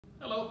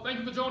Hello, thank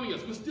you for joining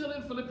us. We're still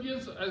in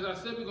Philippians. As I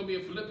said, we're going to be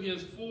in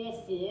Philippians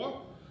 4:4.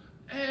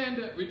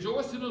 And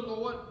rejoice in the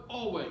Lord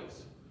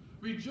always.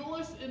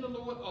 Rejoice in the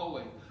Lord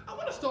always. I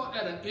want to start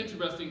at an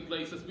interesting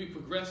place as we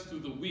progress through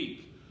the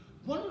week.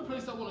 One of the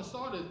places I want to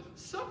start is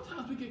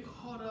sometimes we get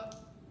caught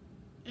up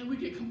and we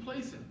get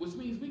complacent, which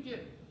means we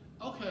get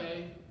up,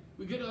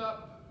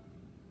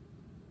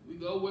 we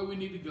go where we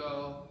need to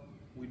go,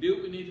 we do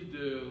what we need to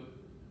do,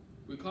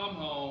 we come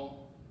home,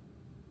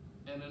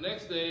 and the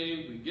next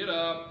day we get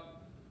up,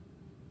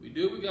 we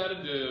do what we got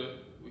to do,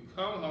 we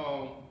come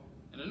home,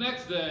 and the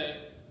next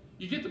day,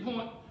 you get the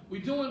point,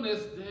 we're doing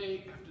this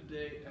day after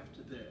day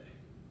after day.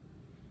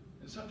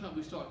 And sometimes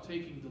we start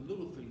taking the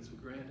little things for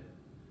granted.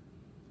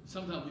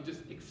 Sometimes we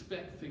just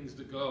expect things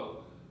to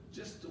go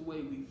just the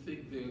way we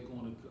think they're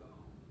going to go.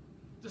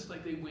 Just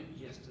like they went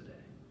yesterday.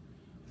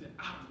 Then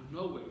out of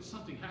nowhere,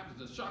 something happens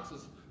that shocks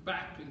us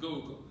back and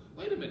go,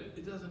 wait a minute,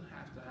 it doesn't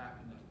have to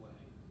happen that way.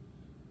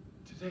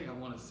 Today I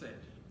want to say,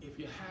 if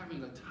you're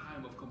having a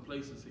time of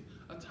complacency,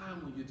 a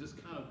time when you're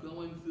just kind of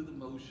going through the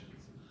motions,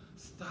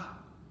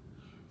 stop.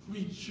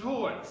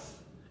 Rejoice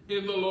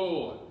in the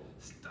Lord.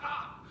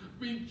 Stop.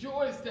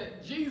 Rejoice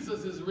that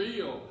Jesus is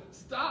real.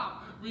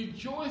 Stop.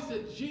 Rejoice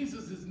that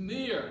Jesus is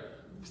near.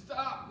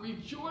 Stop.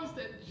 Rejoice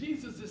that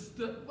Jesus is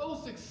the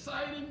most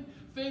exciting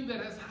thing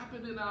that has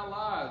happened in our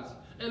lives.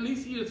 At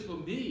least he is for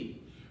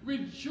me.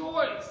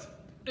 Rejoice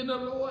in the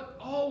Lord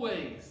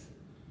always.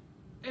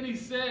 And he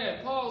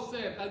said, Paul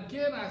said,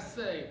 again I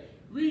say,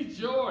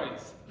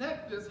 rejoice.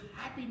 Let this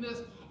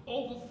happiness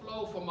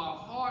overflow from our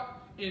heart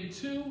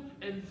into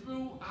and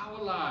through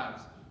our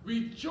lives.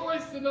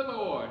 Rejoice in the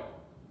Lord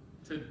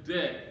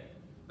today.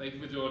 Thank you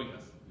for joining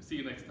us. See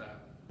you next time.